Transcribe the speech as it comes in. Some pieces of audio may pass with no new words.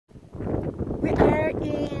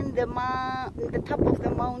in the top of the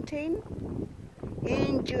mountain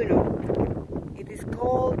in Juneau. It is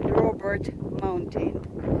called Robert Mountain.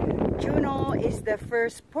 Juneau is the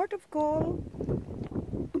first port of call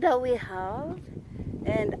that we have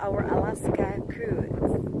and our Alaska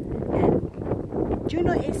cruise. And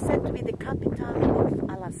Juneau is said to be the capital of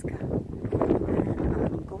Alaska. And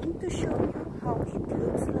I'm going to show you how it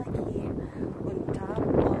looks like here on top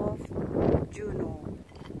of Juneau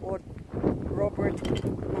or Robert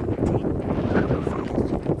Mountain.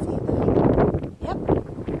 As you can see there. Yep.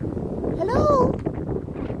 Hello!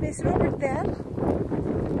 There's Robert there.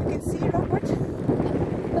 You can see Robert.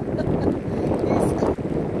 He's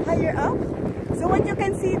higher up. So what you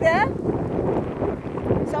can see there?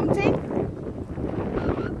 Something?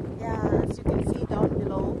 Yeah, as you can see down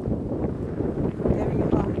below. There you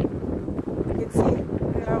are. You can see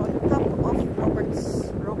we are on top of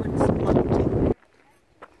Robert's Mountain.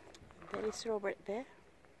 There is Robert there,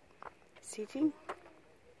 sitting,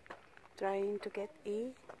 trying to get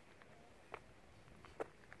a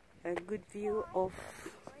good view of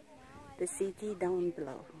the city down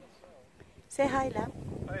below. Say hi, love.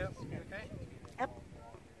 Oh, yeah. Okay. Yep.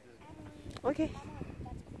 Okay.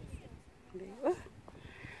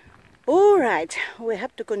 Alright, we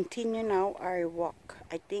have to continue now our walk.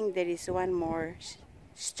 I think there is one more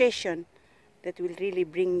station that will really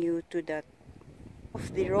bring you to the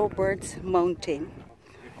of the Roberts Mountain.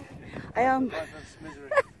 I am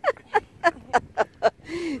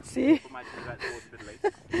see?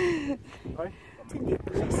 Hindi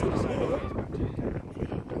po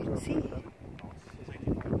see?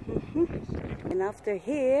 And after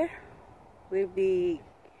here, we'll be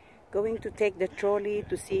going to take the trolley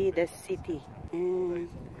to see the city. And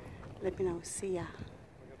let me now see ya.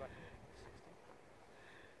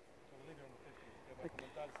 Okay.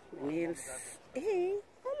 Nails. Hey,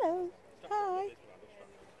 hello. Hi.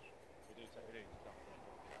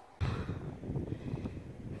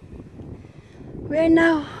 We're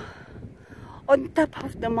now on top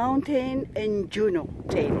of the mountain in Juneau.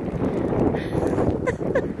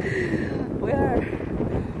 We are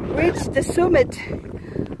reached the summit.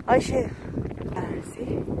 I see,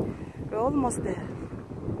 we're almost there.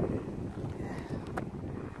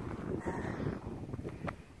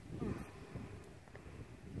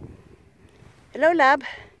 Hello, lab.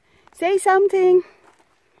 Say something.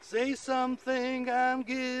 Say something, I'm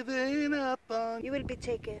giving up on. You will be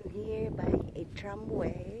taken here by a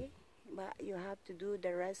tramway, but you have to do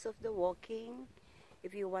the rest of the walking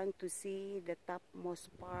if you want to see the topmost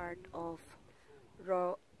part of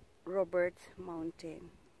Robert Mountain.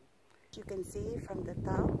 You can see from the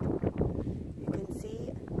top, you can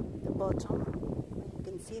see the bottom, you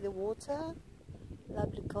can see the water,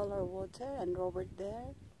 lovely color water, and Robert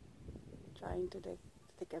there trying to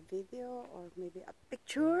take a video or maybe a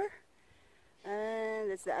picture, and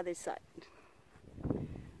that's the other side.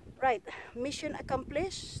 Right, mission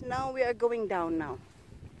accomplished. Now we are going down now.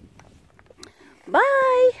 Bye!